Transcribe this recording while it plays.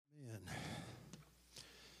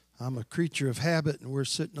I'm a creature of habit, and we're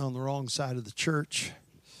sitting on the wrong side of the church.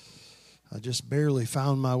 I just barely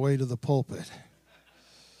found my way to the pulpit.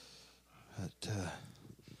 But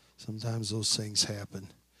sometimes those things happen.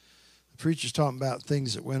 The preacher's talking about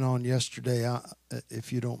things that went on yesterday.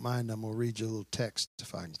 If you don't mind, I'm going to read you a little text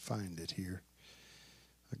if I can find it here.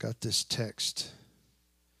 I got this text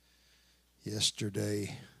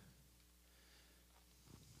yesterday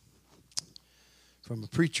from a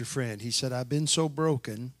preacher friend. He said, I've been so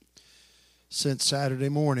broken since Saturday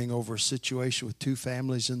morning over a situation with two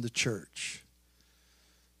families in the church.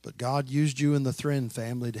 But God used you and the Thon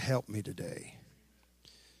family to help me today.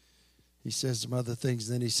 He says some other things.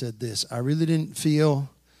 Then he said this, I really didn't feel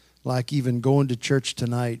like even going to church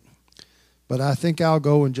tonight, but I think I'll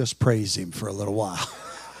go and just praise him for a little while.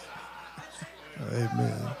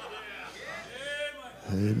 Amen.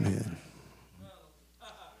 Amen.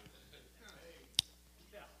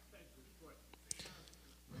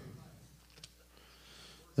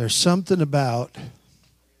 There's something about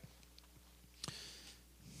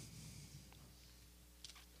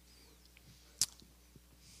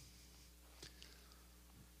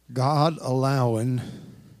God allowing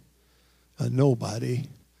a nobody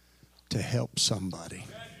to help somebody.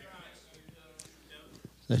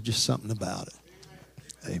 There's just something about it.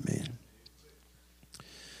 Amen.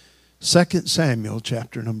 2 Samuel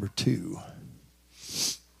chapter number 2.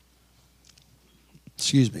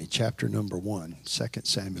 Chapter number 1. 2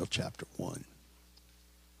 Samuel chapter 1.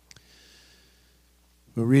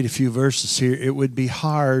 We'll read a few verses here. It would be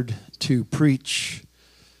hard to preach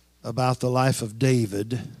about the life of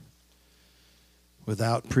David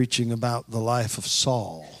without preaching about the life of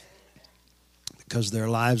Saul, because their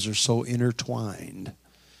lives are so intertwined.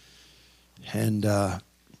 And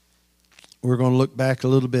we're going to look back a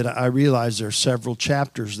little bit. I realize there are several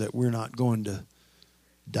chapters that we're not going to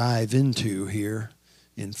dive into here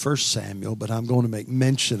in 1 Samuel, but I'm going to make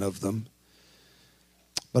mention of them.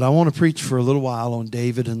 But I want to preach for a little while on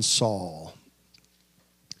David and Saul.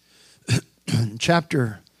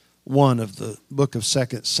 Chapter 1 of the book of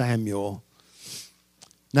 2 Samuel.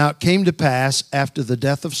 Now it came to pass after the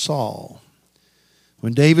death of Saul,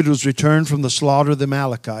 when David was returned from the slaughter of the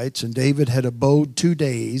Amalekites, and David had abode 2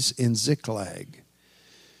 days in Ziklag.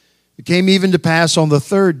 It came even to pass on the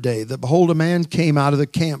third day that, behold, a man came out of the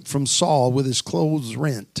camp from Saul with his clothes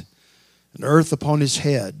rent, and earth upon his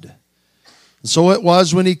head. And so it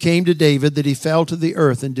was when he came to David that he fell to the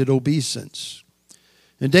earth and did obeisance.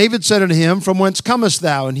 And David said unto him, From whence comest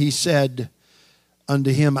thou? And he said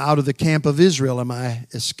unto him, Out of the camp of Israel am I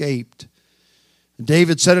escaped. And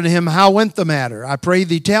David said unto him, How went the matter? I pray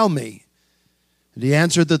thee, tell me. And he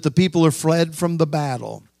answered that the people are fled from the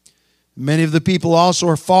battle. Many of the people also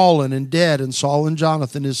are fallen and dead, and Saul and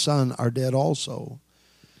Jonathan his son are dead also.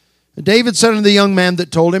 And David said unto the young man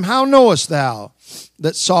that told him, How knowest thou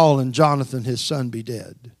that Saul and Jonathan his son be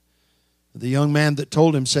dead? The young man that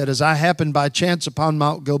told him said, As I happened by chance upon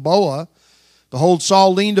Mount Gilboa, behold,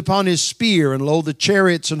 Saul leaned upon his spear, and lo, the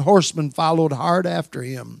chariots and horsemen followed hard after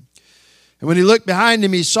him. And when he looked behind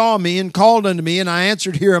him, he saw me and called unto me, and I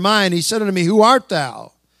answered, Here am I. And he said unto me, Who art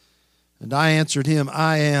thou? And I answered him,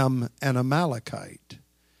 I am an Amalekite.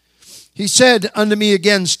 He said unto me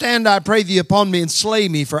again, Stand, I pray thee, upon me, and slay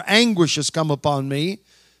me, for anguish has come upon me,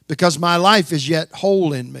 because my life is yet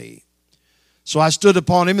whole in me. So I stood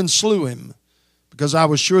upon him and slew him, because I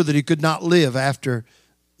was sure that he could not live after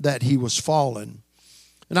that he was fallen.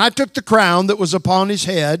 And I took the crown that was upon his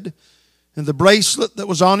head, and the bracelet that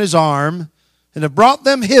was on his arm, and have brought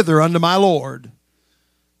them hither unto my Lord.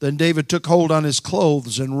 Then David took hold on his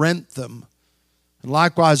clothes and rent them, and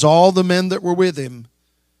likewise all the men that were with him.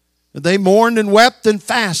 And they mourned and wept and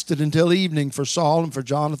fasted until evening for Saul and for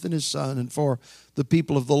Jonathan his son, and for the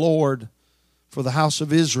people of the Lord, for the house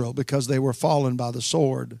of Israel, because they were fallen by the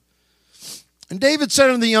sword. And David said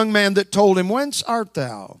unto the young man that told him, Whence art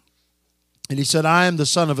thou? And he said, I am the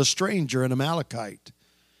son of a stranger, an Amalekite.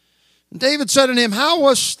 And David said unto him, How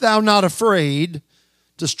wast thou not afraid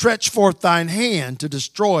to stretch forth thine hand to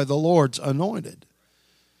destroy the Lord's anointed?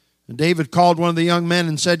 And David called one of the young men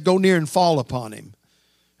and said, Go near and fall upon him.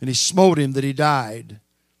 And he smote him that he died.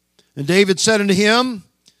 And David said unto him,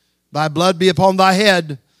 Thy blood be upon thy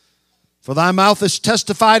head, for thy mouth has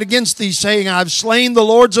testified against thee, saying, I have slain the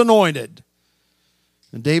Lord's anointed.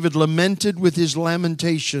 And David lamented with his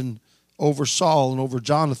lamentation over Saul and over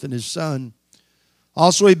Jonathan his son.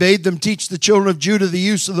 Also he bade them teach the children of Judah the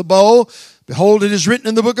use of the bow. Behold, it is written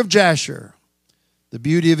in the book of Jasher, The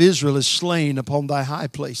beauty of Israel is slain upon thy high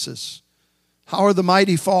places. How are the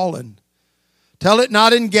mighty fallen? Tell it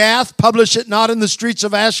not in Gath, publish it not in the streets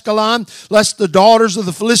of Ashkelon, lest the daughters of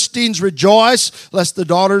the Philistines rejoice, lest the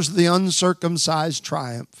daughters of the uncircumcised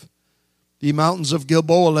triumph. Ye mountains of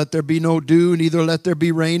Gilboa, let there be no dew, neither let there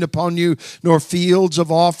be rain upon you, nor fields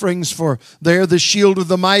of offerings, for there the shield of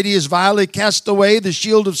the mighty is vilely cast away, the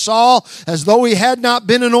shield of Saul, as though he had not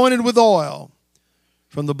been anointed with oil.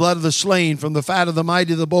 From the blood of the slain, from the fat of the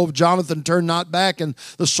mighty, the bow of Jonathan turned not back, and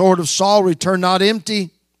the sword of Saul returned not empty.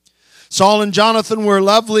 Saul and Jonathan were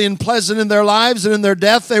lovely and pleasant in their lives, and in their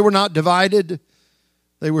death they were not divided.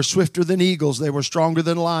 They were swifter than eagles, they were stronger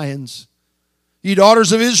than lions. Ye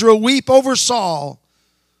daughters of Israel, weep over Saul,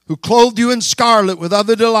 who clothed you in scarlet with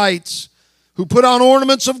other delights, who put on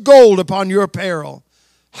ornaments of gold upon your apparel.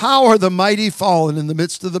 How are the mighty fallen in the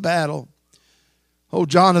midst of the battle? O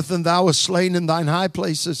Jonathan, thou wast slain in thine high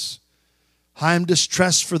places. I am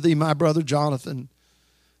distressed for thee, my brother Jonathan.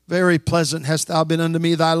 Very pleasant hast thou been unto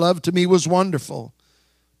me. Thy love to me was wonderful,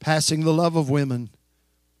 passing the love of women.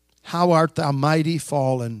 How art thou mighty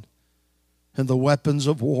fallen, and the weapons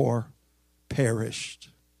of war perished.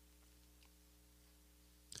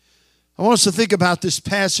 I want us to think about this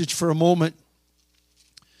passage for a moment.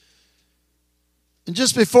 And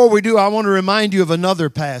just before we do, I want to remind you of another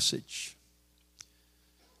passage.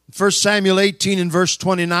 1 Samuel 18 and verse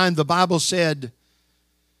 29, the Bible said,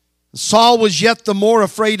 Saul was yet the more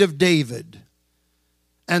afraid of David,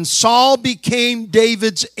 and Saul became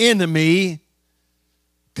David's enemy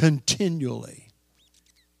continually.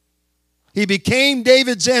 He became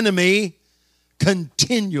David's enemy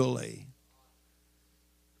continually.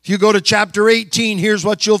 If you go to chapter 18, here's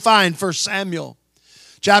what you'll find, 1 Samuel.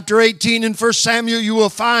 Chapter 18 in 1 Samuel, you will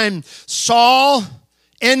find Saul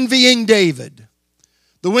envying David.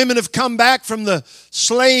 The women have come back from the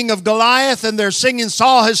slaying of Goliath, and they're singing,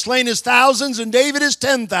 Saul has slain his thousands and David his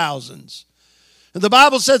 10,000s. And the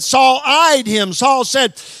Bible said Saul eyed him. Saul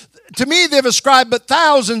said, to me they've ascribed but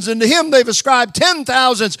thousands, and to him they've ascribed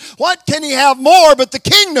 10,000s. What can he have more but the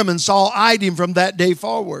kingdom? And Saul eyed him from that day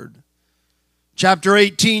forward. Chapter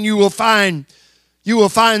 18, you will find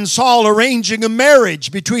Saul arranging a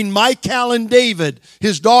marriage between Michal and David,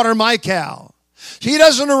 his daughter Michal. He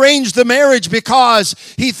doesn't arrange the marriage because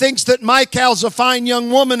he thinks that Michal's a fine young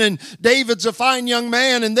woman and David's a fine young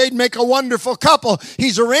man and they'd make a wonderful couple.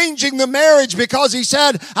 He's arranging the marriage because he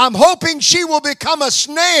said, I'm hoping she will become a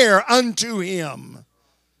snare unto him.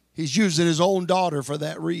 He's using his own daughter for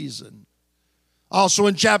that reason. Also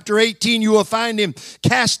in chapter 18, you will find him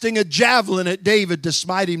casting a javelin at David to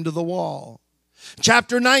smite him to the wall.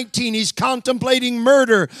 Chapter 19, he's contemplating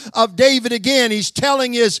murder of David again. He's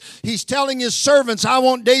telling his servants, I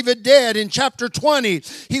want David dead. In chapter 20,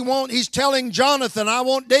 he's telling Jonathan, I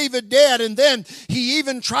want David dead. And then he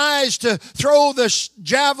even tries to throw the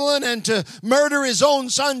javelin and to murder his own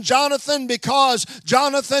son Jonathan because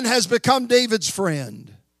Jonathan has become David's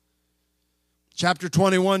friend. Chapter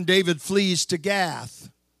 21, David flees to Gath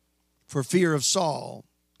for fear of Saul.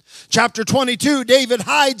 Chapter 22, David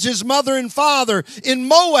hides his mother and father in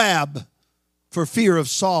Moab for fear of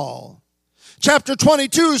Saul. Chapter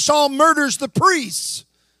 22, Saul murders the priests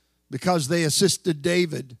because they assisted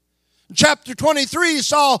David. Chapter 23,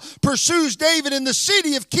 Saul pursues David in the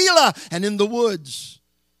city of Keilah and in the woods.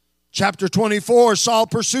 Chapter 24, Saul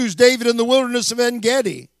pursues David in the wilderness of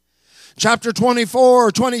En-Gedi. Chapter 24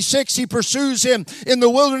 or 26, he pursues him in the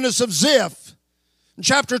wilderness of Ziph. In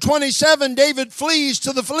chapter 27, David flees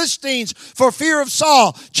to the Philistines for fear of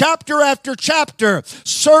Saul. Chapter after chapter,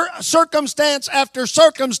 circumstance after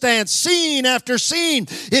circumstance, scene after scene,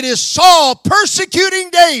 it is Saul persecuting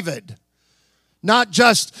David. Not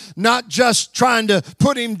just trying to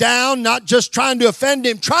put him down, not just trying to offend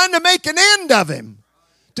him, trying to make an end of him,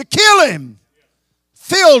 to kill him,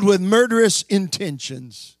 filled with murderous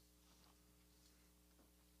intentions.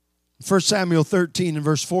 1 Samuel 13 and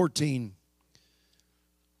verse 14.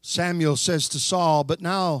 Samuel says to Saul, but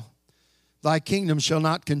now thy kingdom shall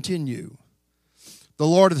not continue. The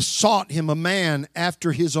Lord hath sought him a man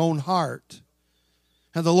after his own heart.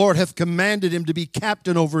 And the Lord hath commanded him to be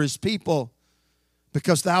captain over his people,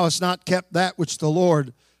 because thou hast not kept that which the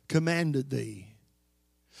Lord commanded thee.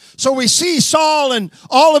 So we see Saul and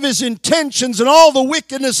all of his intentions and all the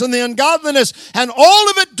wickedness and the ungodliness and all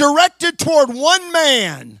of it directed toward one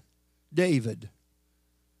man, David.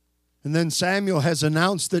 And then Samuel has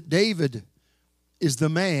announced that David is the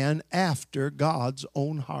man after God's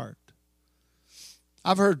own heart.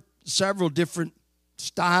 I've heard several different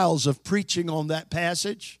styles of preaching on that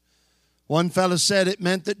passage. One fellow said it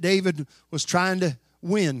meant that David was trying to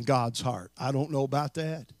win God's heart. I don't know about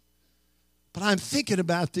that. But I'm thinking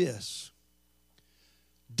about this.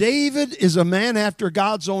 David is a man after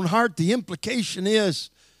God's own heart. The implication is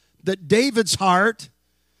that David's heart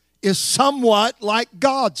is somewhat like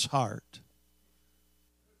God's heart.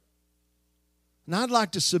 And I'd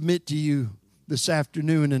like to submit to you this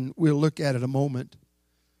afternoon, and we'll look at it a moment,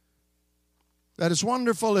 that as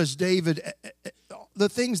wonderful as David, the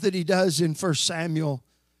things that he does in 1 Samuel,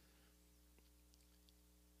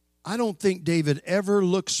 I don't think David ever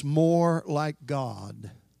looks more like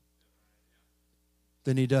God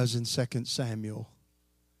than he does in 2 Samuel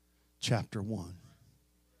chapter 1.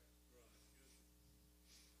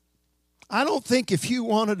 I don't think if you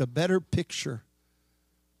wanted a better picture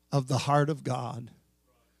of the heart of God,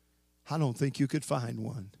 I don't think you could find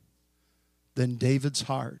one than David's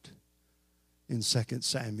heart in 2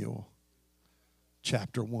 Samuel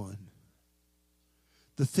chapter 1.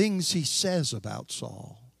 The things he says about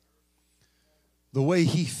Saul, the way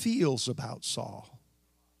he feels about Saul.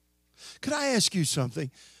 Could I ask you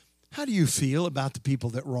something? How do you feel about the people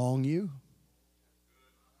that wrong you?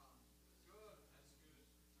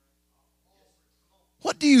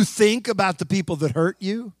 What do you think about the people that hurt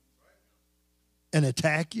you and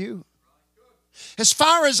attack you? As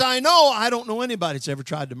far as I know, I don't know anybody that's ever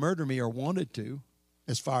tried to murder me or wanted to,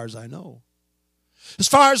 as far as I know. As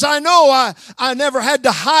far as I know, I never had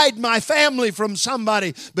to hide my family from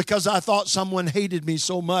somebody because I thought someone hated me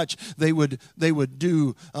so much they would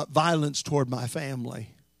do violence toward my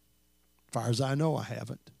family. As far as I know, I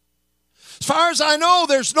haven't. As far as I know,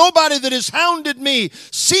 there's nobody that has hounded me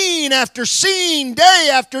scene after scene, day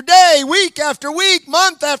after day, week after week,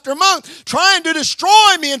 month after month, trying to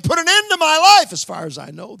destroy me and put an end to my life. As far as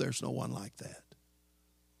I know, there's no one like that.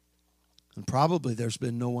 And probably there's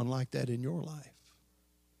been no one like that in your life.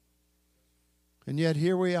 And yet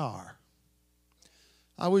here we are.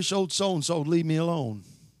 I wish old so-and-so would leave me alone.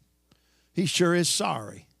 He sure is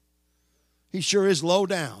sorry. He sure is low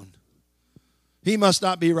down. He must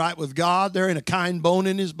not be right with God. There ain't a kind bone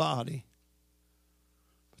in his body.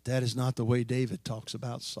 But that is not the way David talks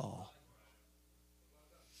about Saul.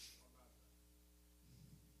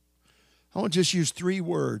 I want to just use 3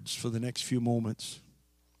 words for the next few moments.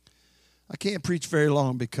 I can't preach very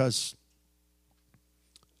long because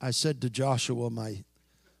I said to Joshua, my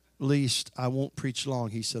least, I won't preach long.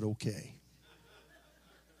 He said, okay.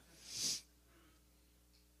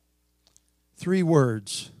 3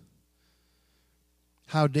 words.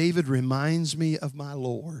 How David reminds me of my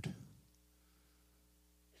Lord.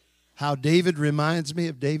 How David reminds me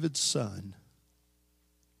of David's son,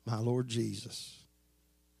 my Lord Jesus.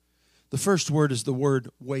 The first word is the word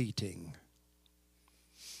waiting.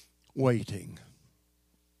 Waiting.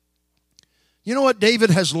 You know what David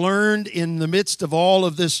has learned in the midst of all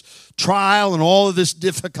of this trial and all of this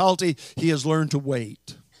difficulty? He has learned to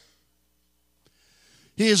wait.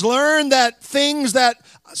 He has learned that things that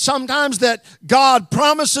sometimes that God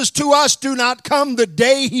promises to us do not come the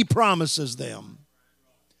day He promises them.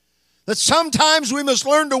 That sometimes we must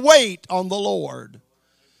learn to wait on the Lord.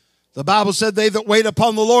 The Bible said, they that wait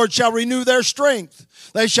upon the Lord shall renew their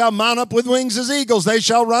strength. They shall mount up with wings as eagles. They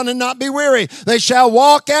shall run and not be weary. They shall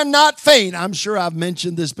walk and not faint. I'm sure I've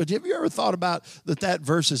mentioned this, but have you ever thought about that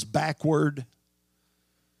verse is backward?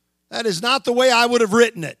 That is not the way I would have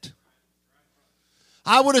written it.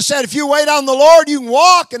 I would have said, if you wait on the Lord, you can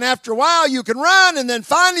walk, and after a while you can run, and then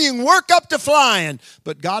finally you can work up to flying.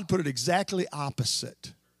 But God put it exactly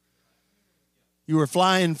opposite. You were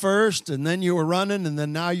flying first, and then you were running, and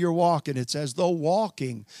then now you're walking. It's as though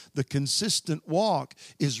walking, the consistent walk,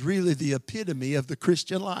 is really the epitome of the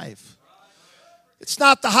Christian life. It's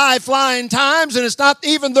not the high-flying times, and it's not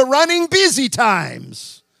even the running busy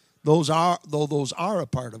times. Those are a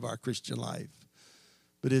part of our Christian life.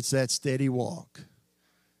 But it's that steady walk.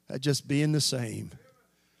 Just being the same.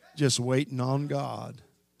 Just waiting on God.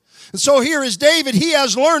 And so here is David. He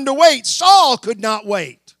has learned to wait. Saul could not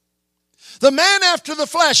wait. The man after the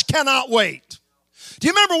flesh cannot wait. Do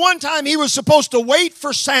you remember one time he was supposed to wait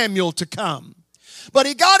for Samuel to come? But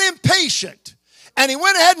he got impatient. And he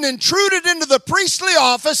went ahead and intruded into the priestly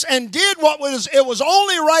office and did what it was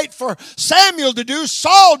only right for Samuel to do.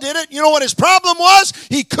 Saul did it. You know what his problem was?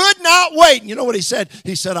 He could not wait. And you know what he said?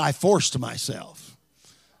 He said, I forced myself.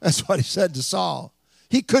 That's what he said to Saul.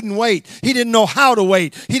 He couldn't wait. He didn't know how to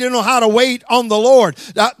wait. He didn't know how to wait on the Lord.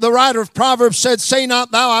 The writer of Proverbs said, say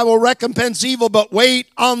not thou, I will recompense evil, but wait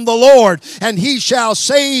on the Lord, and He shall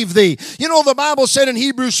save thee. You know, the Bible said in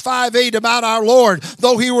Hebrews 5:8 about our Lord,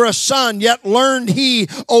 though He were a son, yet learned He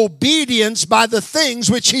obedience by the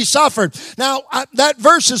things which He suffered. Now, that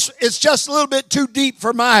verse is just a little bit too deep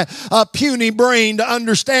for my puny brain to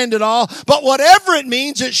understand it all. But whatever it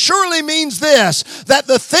means, it surely means this, that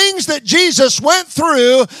the things that Jesus went through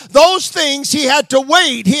through those things, he had to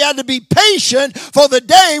wait. He had to be patient for the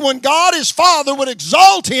day when God, his Father, would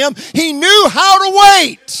exalt him. He knew how to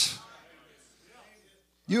wait.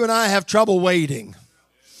 You and I have trouble waiting.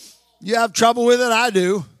 You have trouble with it? I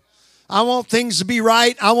do. I want things to be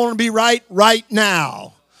right. I want to be right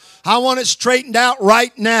now. I want it straightened out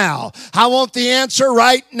right now. I want the answer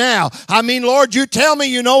right now. I mean, Lord, you tell me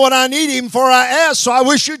you know what I need even before I ask, so I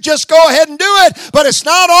wish you'd just go ahead and do it. But it's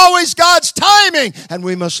not always God's timing, and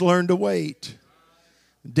we must learn to wait.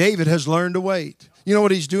 David has learned to wait. You know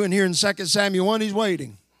what he's doing here in 2 Samuel 1? He's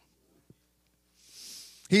waiting.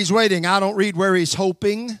 He's waiting. I don't read where he's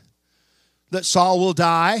hoping that Saul will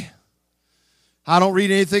die. I don't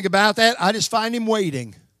read anything about that. I just find him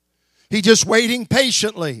waiting. He's just waiting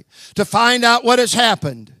patiently to find out what has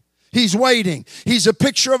happened. He's waiting. He's a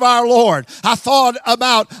picture of our Lord. I thought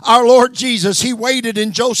about our Lord Jesus. He waited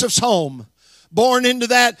in Joseph's home. Born into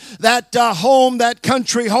that home, that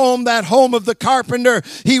country home, that home of the carpenter,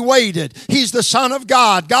 he waited. He's the Son of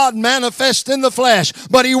God, God manifest in the flesh,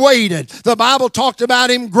 but he waited. The Bible talked about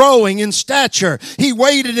him growing in stature. He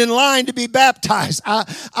waited in line to be baptized. I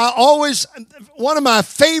always, one of my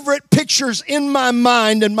favorite pictures in my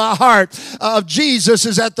mind and my heart of Jesus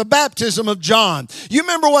is at the baptism of John. You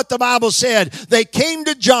remember what the Bible said? They came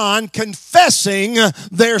to John confessing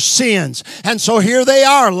their sins. And so here they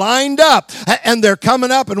are lined up. And they're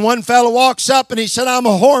coming up, and one fellow walks up, and he said, I'm a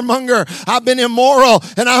whoremonger. I've been immoral,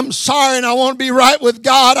 and I'm sorry, and I want to be right with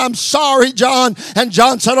God. I'm sorry, John. And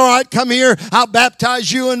John said, all right, come here. I'll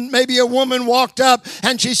baptize you. And maybe a woman walked up,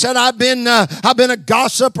 and she said, I've been a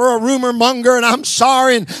gossip or a rumor monger, and I'm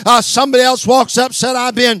sorry. And somebody else walks up, said,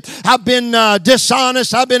 I've been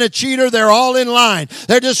dishonest. I've been a cheater. They're all in line.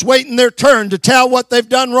 They're just waiting their turn to tell what they've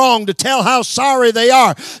done wrong, to tell how sorry they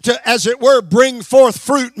are, to, as it were, bring forth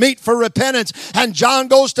fruit, meet for repentance. And John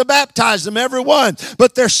goes to baptize them, everyone.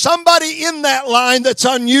 But there's somebody in that line that's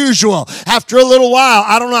unusual. After a little while,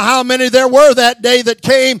 I don't know how many there were that day that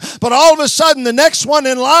came, but all of a sudden the next one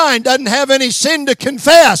in line doesn't have any sin to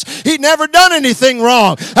confess. He'd never done anything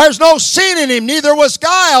wrong. There's no sin in him, neither was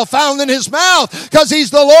guile found in his mouth, because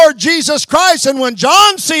he's the Lord Jesus Christ. And when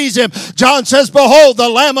John sees him, John says, behold, the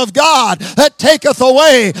Lamb of God that taketh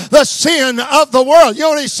away the sin of the world. You know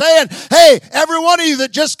what he's saying? Hey, every one of you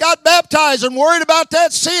that just got baptized and worried about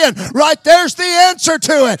that sin, right there's the answer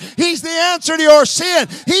to it. He's the answer to your sin.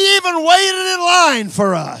 He even waited in line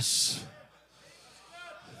for us.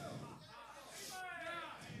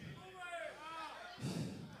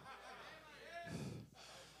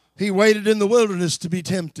 He waited in the wilderness to be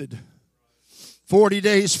tempted. 40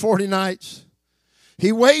 days, 40 nights.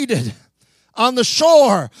 He waited on the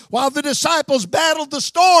shore while the disciples battled the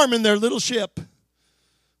storm in their little ship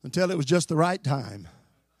until it was just the right time.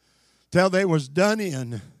 Till they was done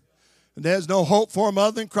in. And there's no hope for him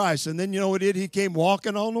other than Christ. And then you know what he did? He came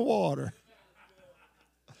walking on the water.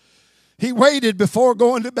 He waited before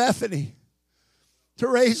going to Bethany to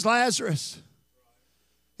raise Lazarus.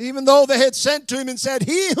 Even though they had sent to him and said,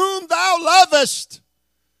 he whom thou lovest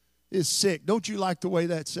is sick. Don't you like the way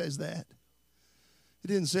that says that? It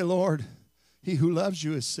didn't say, Lord, he who loves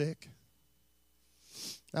you is sick.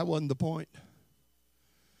 That wasn't the point.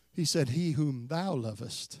 He said, he whom thou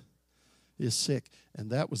lovest is sick. And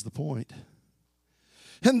that was the point.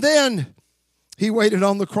 And then he waited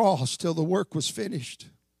on the cross till the work was finished.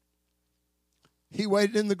 He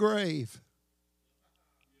waited in the grave.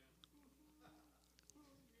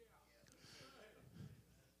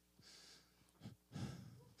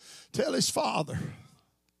 Till his Father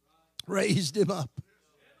raised him up.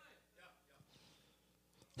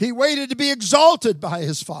 He waited to be exalted by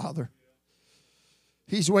his Father.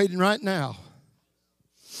 He's waiting right now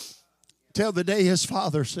till the day his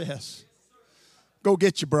Father says, go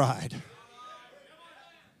get your bride.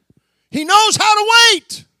 He knows how to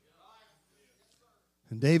wait.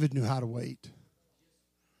 And David knew how to wait.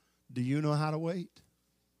 Do you know how to wait?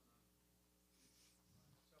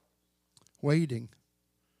 Waiting.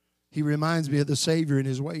 He reminds me of the Savior in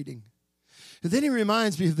his waiting. And then he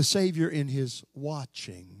reminds me of the Savior in his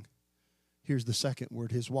watching. Here's the second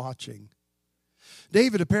word, his watching.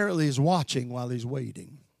 David apparently is watching while he's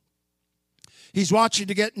waiting. He's watching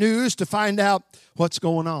to get news, to find out what's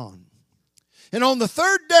going on. And on the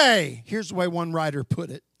third day, here's the way one writer put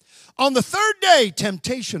it. On the third day,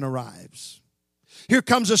 temptation arrives. Here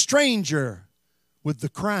comes a stranger with the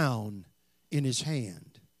crown in his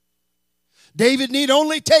hand. David need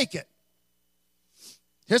only take it.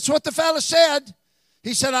 That's what the fellow said.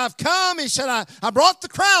 He said, I've come. He said, I brought the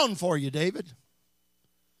crown for you, David.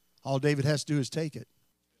 All David has to do is take it.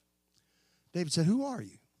 David said, who are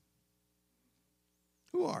you?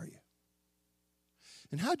 Who are you?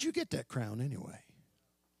 And how'd you get that crown anyway?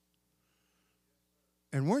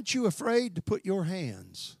 And weren't you afraid to put your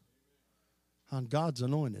hands on God's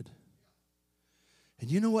anointed?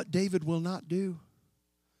 And you know what David will not do?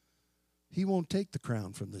 He won't take the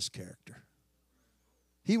crown from this character.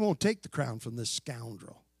 He won't take the crown from this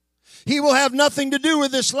scoundrel. He will have nothing to do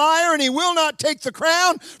with this liar, and he will not take the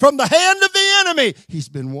crown from the hand of the enemy. He's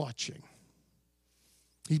been watching.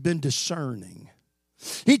 He's been discerning.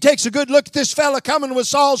 He takes a good look at this fella coming with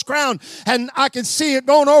Saul's crown, and I can see it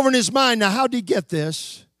going over in his mind. Now, how did he get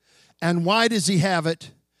this? And why does he have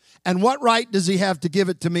it? And what right does he have to give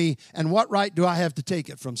it to me? And what right do I have to take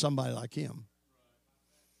it from somebody like him?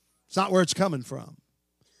 It's not where it's coming from.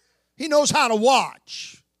 He knows how to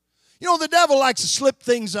watch. You know, the devil likes to slip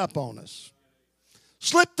things up on us.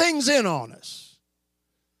 Slip things in on us.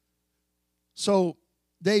 So,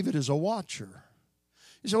 David is a watcher.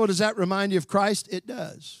 You say, well, does that remind you of Christ? It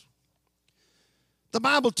does. The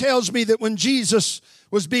Bible tells me that when Jesus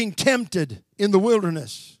was being tempted in the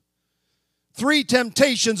wilderness, 3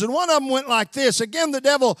 temptations, and one of them went like this. Again, the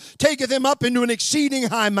devil taketh him up into an exceeding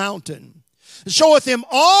high mountain, and showeth him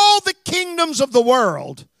all the kingdoms of the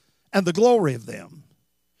world and the glory of them,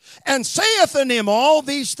 and saith unto him, all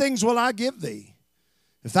these things will I give thee,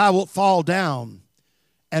 if thou wilt fall down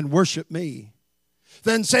and worship me.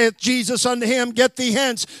 Then saith Jesus unto him, get thee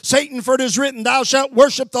hence, Satan, for it is written, thou shalt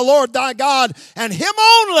worship the Lord thy God, and him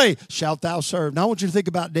only shalt thou serve. Now I want you to think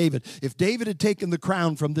about David. If David had taken the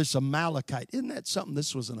crown from this Amalekite, isn't that something?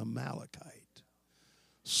 This was an Amalekite.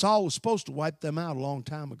 Saul was supposed to wipe them out a long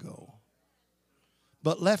time ago.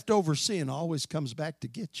 But leftover sin always comes back to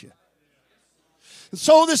get you. And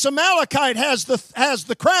so this Amalekite has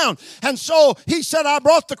the crown. And so he said, I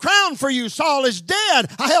brought the crown for you. Saul is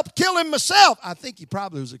dead. I helped kill him myself. I think he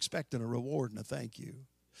probably was expecting a reward and a thank you.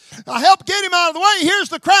 I helped get him out of the way. Here's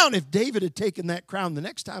the crown. If David had taken that crown, the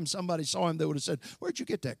next time somebody saw him, they would have said, where'd you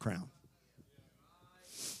get that crown?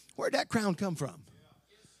 Where'd that crown come from?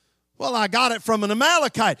 Well, I got it from an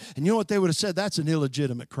Amalekite. And you know what they would have said? That's an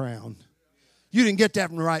illegitimate crown. You didn't get that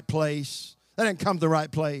from the right place. That didn't come to the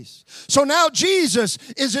right place. So now Jesus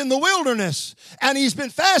is in the wilderness, and he's been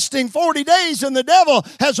fasting 40 days, and the devil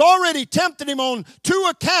has already tempted him on 2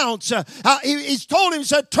 accounts. He's told him, he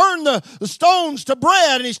said, turn the stones to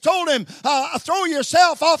bread, and he's told him, throw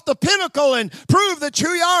yourself off the pinnacle and prove that you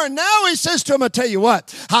are. And now he says to him, I tell you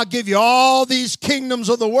what, I'll give you all these kingdoms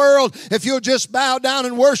of the world if you'll just bow down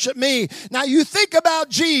and worship me. Now you think about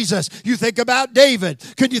Jesus. You think about David.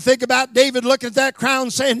 Could you think about David looking at that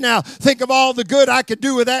crown saying, now think of all the good I could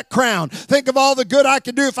do with that crown. Think of all the good I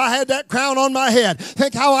could do if I had that crown on my head.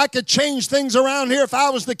 Think how I could change things around here if I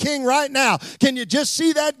was the king right now. Can you just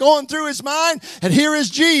see that going through his mind? And here is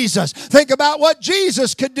Jesus. Think about what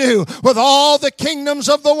Jesus could do with all the kingdoms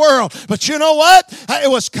of the world. But you know what? It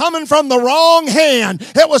was coming from the wrong hand.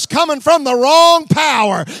 It was coming from the wrong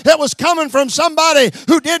power. It was coming from somebody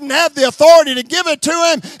who didn't have the authority to give it to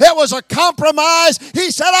him. It was a compromise.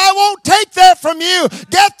 He said, I won't take that from you.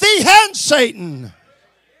 Get thee hence, Satan.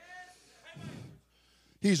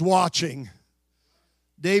 He's watching.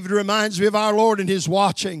 David reminds me of our Lord and his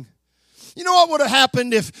watching. You know what would have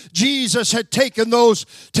happened if Jesus had taken those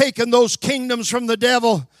kingdoms from the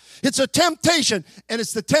devil? It's a temptation, and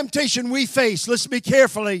it's the temptation we face. Listen to me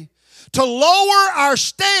carefully. To lower our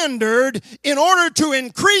standard in order to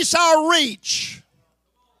increase our reach.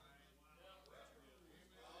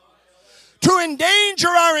 To endanger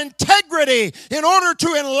our integrity in order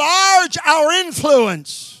to enlarge our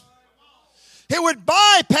influence. It would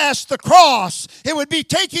bypass the cross. It would be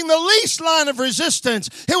taking the least line of resistance.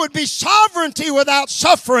 It would be sovereignty without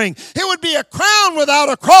suffering. It would be a crown without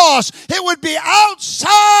a cross. It would be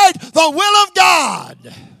outside the will of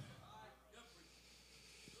God.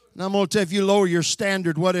 Now I'm going to tell you, if you lower your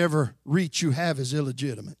standard, whatever reach you have is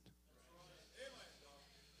illegitimate.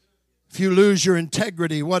 If you lose your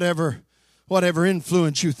integrity, whatever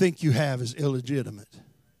influence you think you have is illegitimate.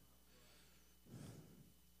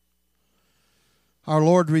 Our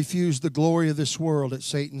Lord refused the glory of this world at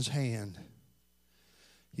Satan's hand.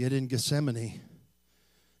 Yet in Gethsemane,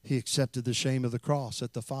 he accepted the shame of the cross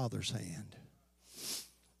at the Father's hand.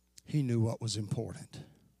 He knew what was important.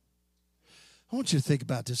 I want you to think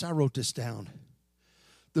about this. I wrote this down.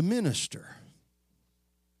 The minister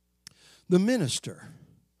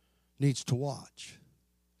needs to watch,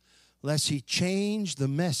 lest he change the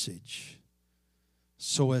message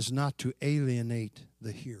so as not to alienate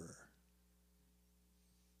the hearer.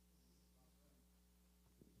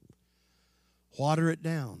 Water it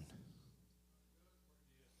down.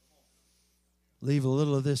 Leave a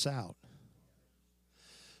little of this out.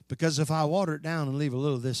 Because if I water it down and leave a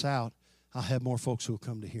little of this out, I'll have more folks who will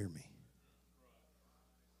come to hear me.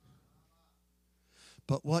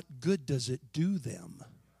 But what good does it do them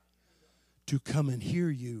to come and hear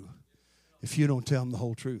you if you don't tell them the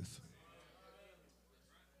whole truth?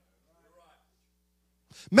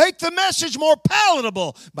 Make the message more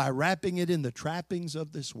palatable by wrapping it in the trappings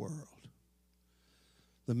of this world.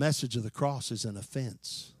 The message of the cross is an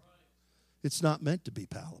offense. It's not meant to be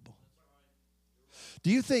palatable. Do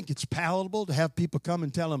you think it's palatable to have people come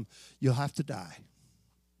and tell them, you'll have to die?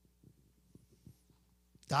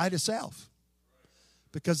 Die to self.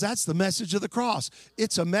 Because that's the message of the cross.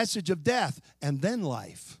 It's a message of death and then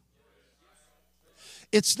life.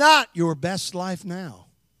 It's not your best life now.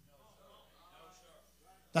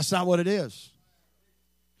 That's not what it is.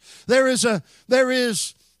 There is a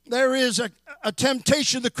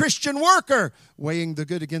temptation to the Christian worker, weighing the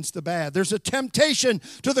good against the bad. There's a temptation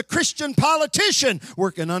to the Christian politician,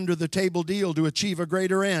 working under the table deal to achieve a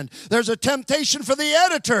greater end. There's a temptation for the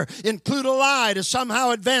editor, include a lie to somehow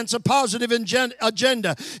advance a positive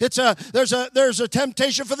agenda. There's a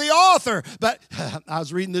temptation for the author. But I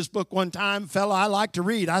was reading this book one time, fellow I like to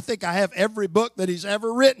read. I think I have every book that he's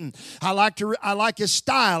ever written. I like his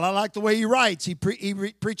style. I like the way he writes. He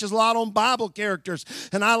preaches a lot on Bible characters,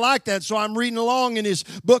 and I like that. So I'm reading along in his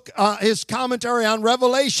book, his commentary on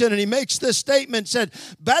Revelation, and he makes this statement, said,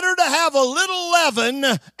 better to have a little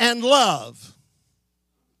leaven and love.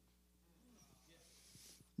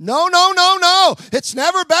 No. It's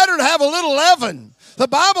never better to have a little leaven. The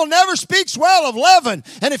Bible never speaks well of leaven.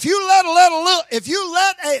 And if you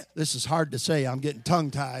let this is hard to say, I'm getting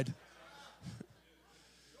tongue-tied.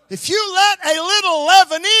 If you let a little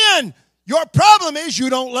leaven in, your problem is you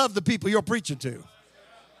don't love the people you're preaching to.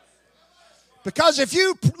 Because if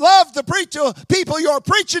you love the people you're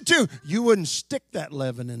preaching to, you wouldn't stick that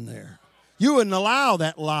leaven in there. You wouldn't allow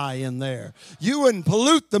that lie in there. You wouldn't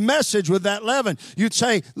pollute the message with that leaven. You'd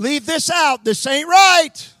say, leave this out. This ain't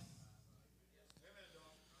right.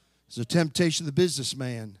 It's a temptation of the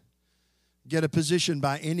businessman. Get a position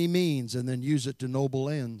by any means and then use it to noble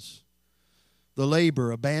ends. The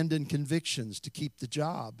laborer, abandon convictions to keep the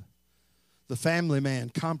job. The family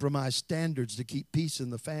man, compromise standards to keep peace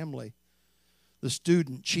in the family. The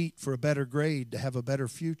student, cheat for a better grade to have a better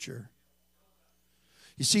future.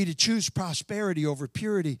 You see, to choose prosperity over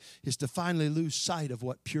purity is to finally lose sight of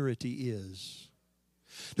what purity is.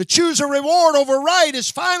 To choose a reward over right is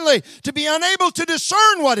finally to be unable to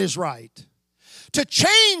discern what is right. To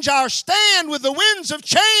change our stand with the winds of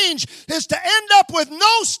change is to end up with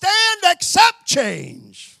no stand except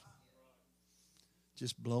change.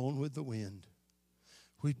 Just blowing with the wind.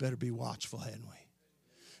 We'd better be watchful, hadn't we?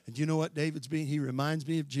 And you know what David's being? He reminds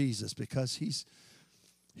me of Jesus, because he's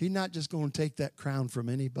not just going to take that crown from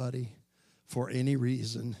anybody for any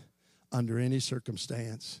reason, under any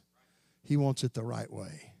circumstance. He wants it the right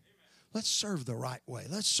way. Let's serve the right way.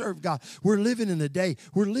 Let's serve God. We're living in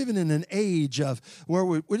an age of where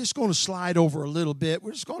we're just going to slide over a little bit.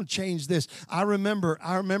 We're just going to change this. I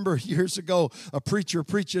remember years ago a preacher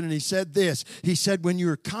preaching, and he said this. He said, when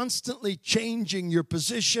you're constantly changing your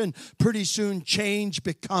position, pretty soon change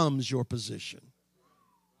becomes your position.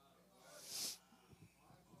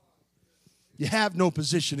 You have no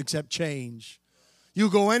position except change. You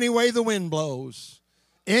go any way the wind blows,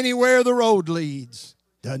 anywhere the road leads.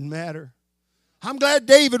 Doesn't matter. I'm glad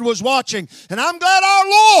David was watching, and I'm glad our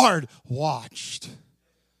Lord watched.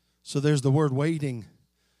 So there's the word waiting.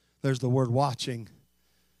 There's the word watching.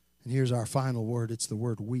 And here's our final word. It's the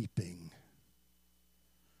word weeping.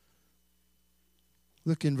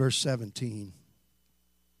 Look in verse 17.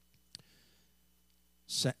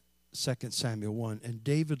 2 Samuel 1. And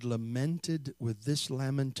David lamented with this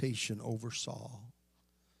lamentation over Saul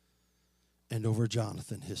and over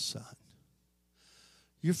Jonathan, his son.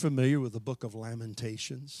 You're familiar with the book of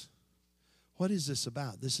Lamentations. What is this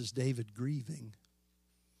about? This is David grieving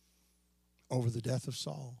over the death of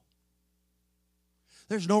Saul.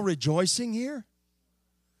 There's no rejoicing here.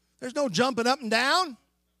 There's no jumping up and down.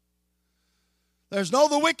 There's no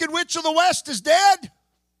the wicked witch of the west is dead.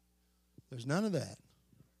 There's none of that.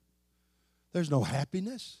 There's no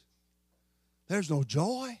happiness. There's no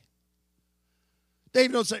joy.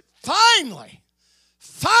 David don't say, finally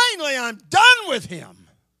I'm done with him.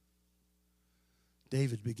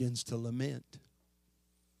 David begins to lament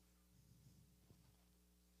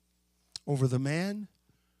over the man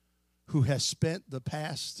who has spent the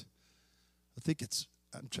past,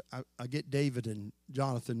 I get David and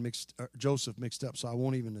Joseph mixed up, so I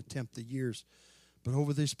won't even attempt the years. But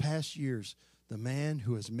over these past years, the man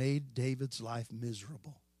who has made David's life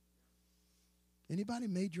miserable. Anybody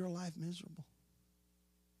made your life miserable?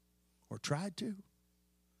 Or tried to?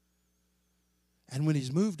 And when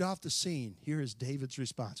he's moved off the scene, here is David's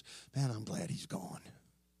response. Man, I'm glad he's gone.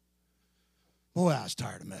 Boy, I was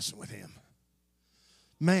tired of messing with him.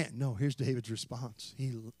 Man, no, here's David's response.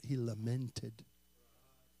 He lamented.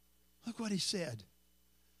 Look what he said.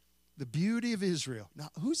 The beauty of Israel. Now,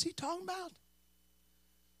 who's he talking about?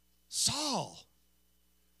 Saul.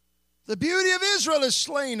 The beauty of Israel is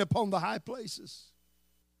slain upon the high places.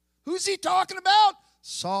 Who's he talking about?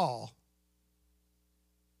 Saul.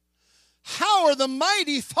 How are the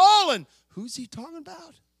mighty fallen? Who's he talking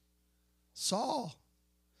about? Saul.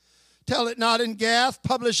 Tell it not in Gath,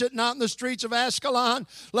 publish it not in the streets of Ascalon.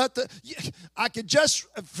 I could just,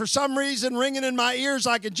 for some reason, ringing in my ears,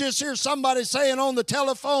 I could just hear somebody saying on the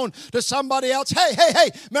telephone to somebody else, hey,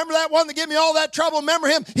 remember that one that gave me all that trouble? Remember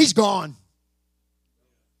him? He's gone.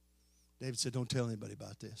 David said, don't tell anybody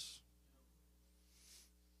about this.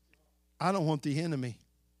 I don't want the enemy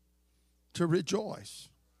to rejoice.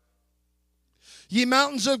 Ye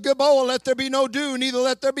mountains of Gilboa, let there be no dew, neither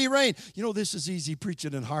let there be rain. You know, this is easy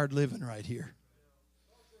preaching and hard living right here.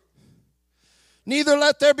 Neither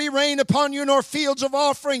let there be rain upon you, nor fields of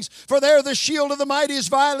offerings, for there the shield of the mighty is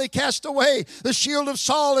vilely cast away. The shield of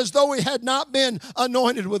Saul as though he had not been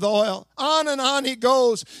anointed with oil. On and on he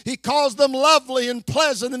goes. He calls them lovely and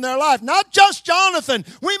pleasant in their life. Not just Jonathan.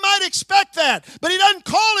 We might expect that. But he doesn't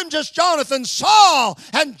call him just Jonathan. Saul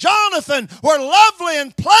and Jonathan were lovely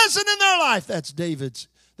and pleasant in their life. That's David's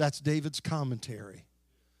commentary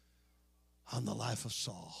on the life of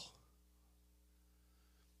Saul.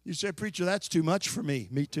 You say, preacher, that's too much for me.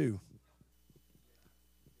 Me too.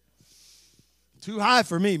 Too high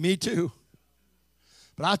for me. Me too.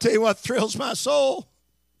 But I'll tell you what thrills my soul.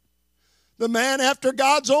 The man after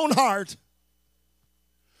God's own heart.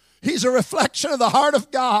 He's a reflection of the heart of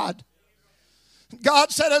God. God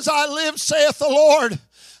said, as I live, saith the Lord,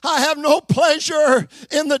 I have no pleasure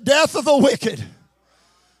in the death of the wicked.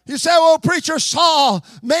 You say, well, preacher, Saul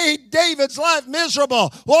made David's life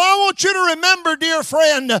miserable. Well, I want you to remember, dear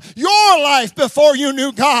friend, your life before you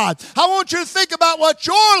knew God. I want you to think about what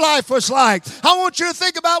your life was like. I want you to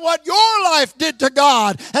think about what your life did to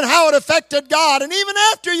God and how it affected God. And even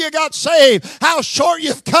after you got saved, how short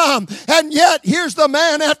you've come. And yet, here's the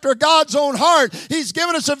man after God's own heart. He's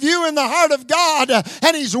given us a view in the heart of God,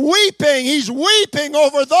 and he's weeping. He's weeping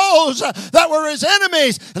over those that were his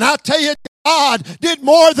enemies. And I'll tell you, God did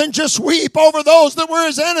more than just weep over those that were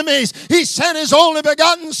his enemies. He sent his only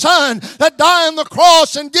begotten Son to die on the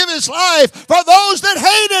cross and give his life for those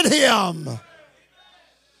that hated him.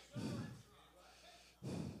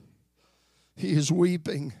 He is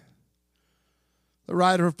weeping. The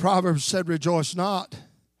writer of Proverbs said, rejoice not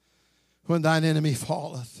when thine enemy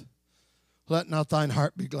falleth. Let not thine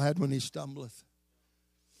heart be glad when he stumbleth.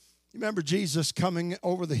 You remember Jesus coming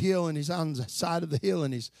over the hill, and he's on the side of the hill,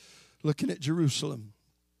 and he's looking at Jerusalem.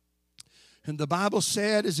 And the Bible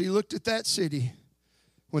said as he looked at that city,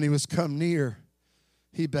 when he was come near,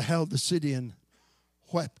 he beheld the city and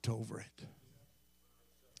wept over it.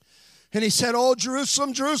 And he said, O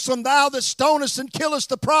Jerusalem, Jerusalem, thou that stonest and killest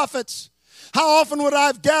the prophets, how often would I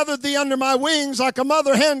have gathered thee under my wings like a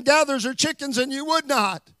mother hen gathers her chickens, and you would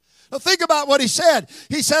not. Now think about what he said.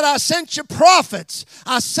 He said, I sent you prophets.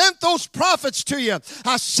 I sent those prophets to you.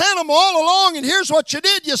 I sent them all along, and here's what you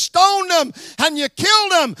did. You stoned them, and you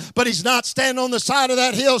killed them. But he's not standing on the side of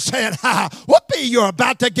that hill saying, whoopee, you're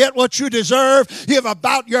about to get what you deserve.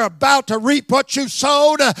 You're about to reap what you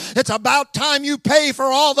sowed. It's about time you pay for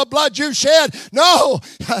all the blood you shed. No,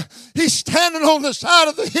 he's standing on the side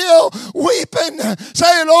of the hill, weeping,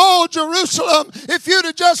 saying, oh, Jerusalem, if you'd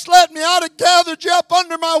have just let me, I'd have gathered you up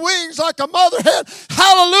under my wings like a mother hen.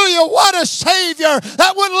 Hallelujah, what a Savior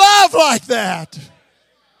that would love like that.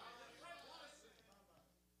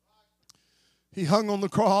 He hung on the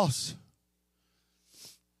cross.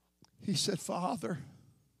 He said, Father,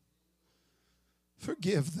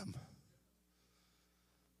 forgive them,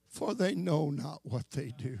 for they know not what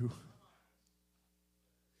they do.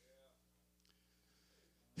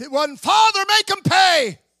 It wasn't, Father, make them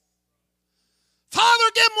pay. Father,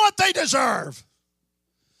 give them what they deserve.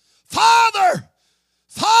 Father,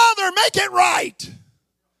 make it right.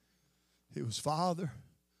 It was, Father,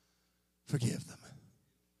 forgive them.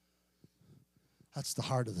 That's the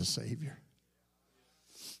heart of the Savior.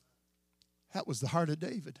 That was the heart of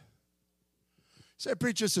David. He said,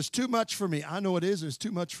 preacher, this is too much for me. I know it is. It's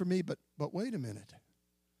too much for me, but wait a minute.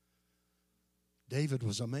 David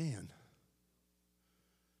was a man.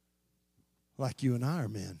 Like you and I are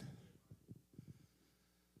men.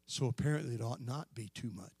 So apparently it ought not be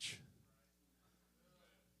too much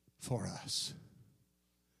for us.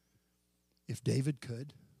 If David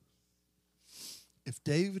could, If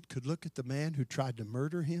David could look at the man who tried to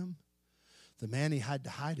murder him, the man he had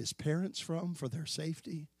to hide his parents from for their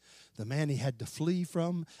safety, the man he had to flee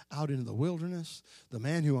from out into the wilderness, the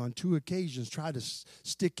man who on 2 occasions tried to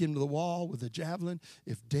stick him to the wall with a javelin,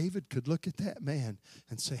 if David could look at that man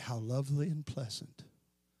and say how lovely and pleasant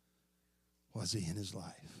was he in his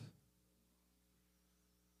life.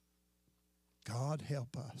 God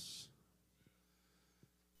help us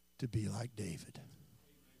to be like David.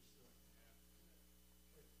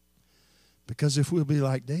 Because if we'll be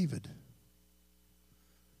like David,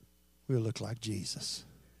 we'll look like Jesus.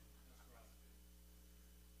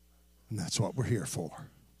 And that's what we're here for.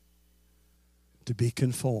 To be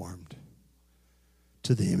conformed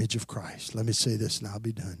to the image of Christ. Let me say this and I'll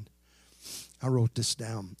be done. I wrote this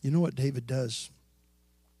down. You know what David does?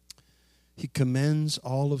 He commends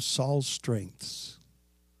all of Saul's strengths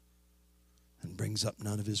and brings up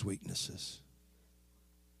none of his weaknesses.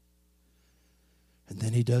 And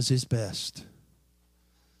then he does his best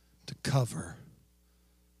to cover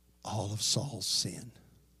all of Saul's sin.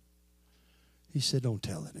 He said, don't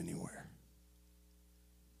tell it anywhere.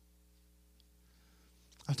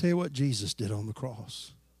 I'll tell you what Jesus did on the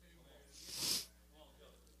cross.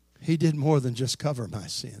 He did more than just cover my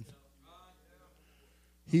sin.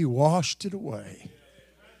 He washed it away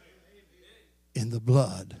in the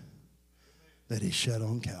blood that he shed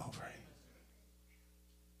on Calvary.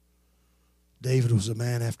 David was a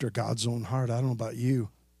man after God's own heart. I don't know about you,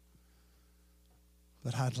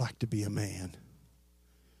 but I'd like to be a man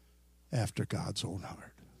after God's own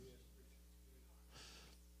heart.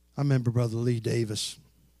 I remember Brother Lee Davis.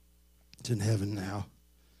 It's in heaven now.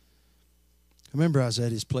 I remember I was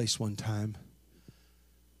at his place one time,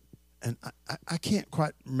 and I can't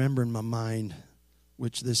quite remember in my mind,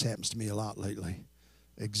 which this happens to me a lot lately,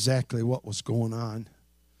 exactly what was going on.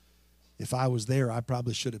 If I was there, I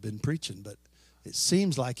probably should have been preaching, but it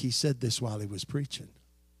seems like he said this while he was preaching.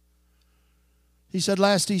 He said,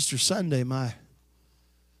 last Easter Sunday, my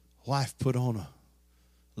wife put on a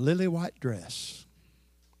lily white dress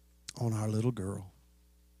on our little girl.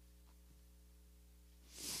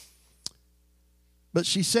 But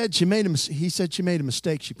he said she made a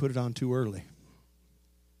mistake. She put it on too early.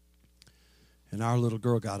 And our little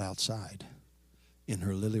girl got outside in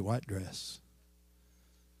her lily white dress.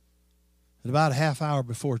 And about a half hour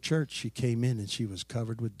before church, she came in and she was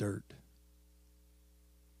covered with dirt.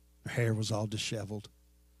 Her hair was all disheveled.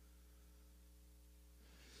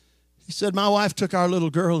 He said, my wife took our little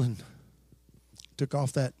girl and took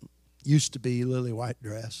off that used to be lily white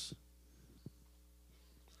dress,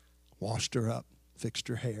 washed her up, fixed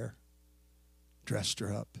her hair, dressed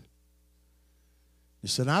her up. He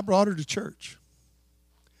said, I brought her to church.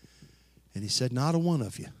 And he said, not a one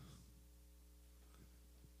of you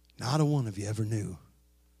ever knew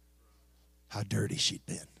how dirty she'd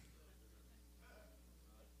been.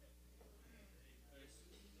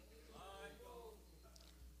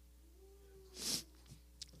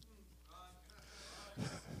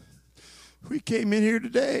 We came in here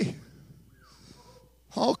today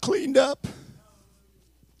all cleaned up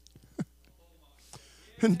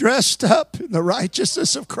and dressed up in the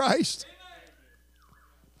righteousness of Christ.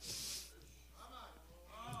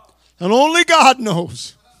 And only God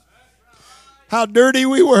knows how dirty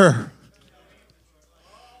we were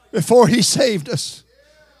before He saved us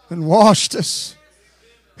and washed us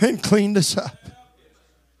and cleaned us up.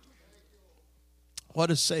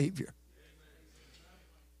 What a Savior.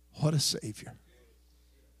 What a Savior.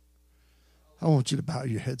 I want you to bow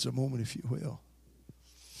your heads a moment, if you will.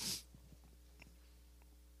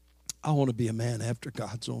 I want to be a man after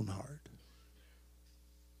God's own heart.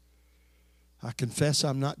 I confess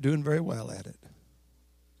I'm not doing very well at it,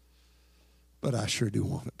 but I sure do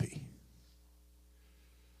want to be.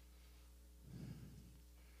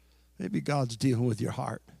 Maybe God's dealing with your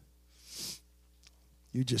heart.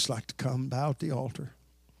 You just like to come bow at the altar.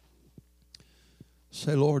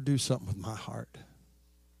 Say, Lord, do something with my heart.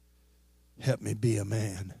 Help me be a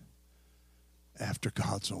man after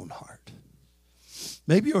God's own heart.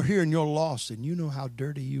 Maybe you're here and you're lost and you know how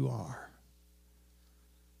dirty you are.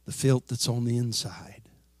 The filth that's on the inside.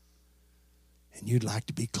 And you'd like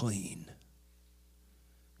to be clean.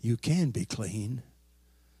 You can be clean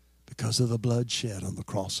because of the blood shed on the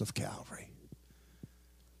cross of Calvary.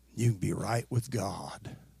 You can be right with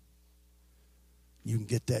God. You can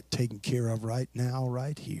get that taken care of right now,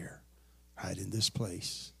 right here, right in this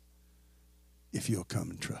place, if you'll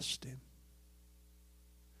come and trust Him.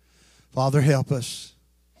 Father, help us.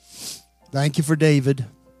 Thank you for David.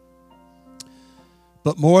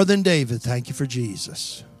 But more than David, thank you for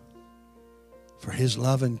Jesus, for His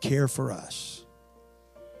love and care for us.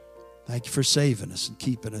 Thank you for saving us and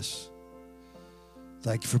keeping us.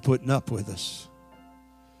 Thank you for putting up with us.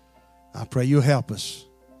 I pray you'll help us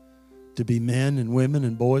to be men and women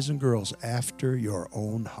and boys and girls after your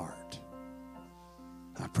own heart.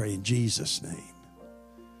 I pray in Jesus' name.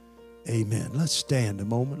 Amen. Let's stand a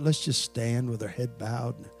moment. Let's just stand with our head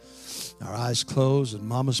bowed and our eyes closed and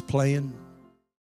Mama's playing.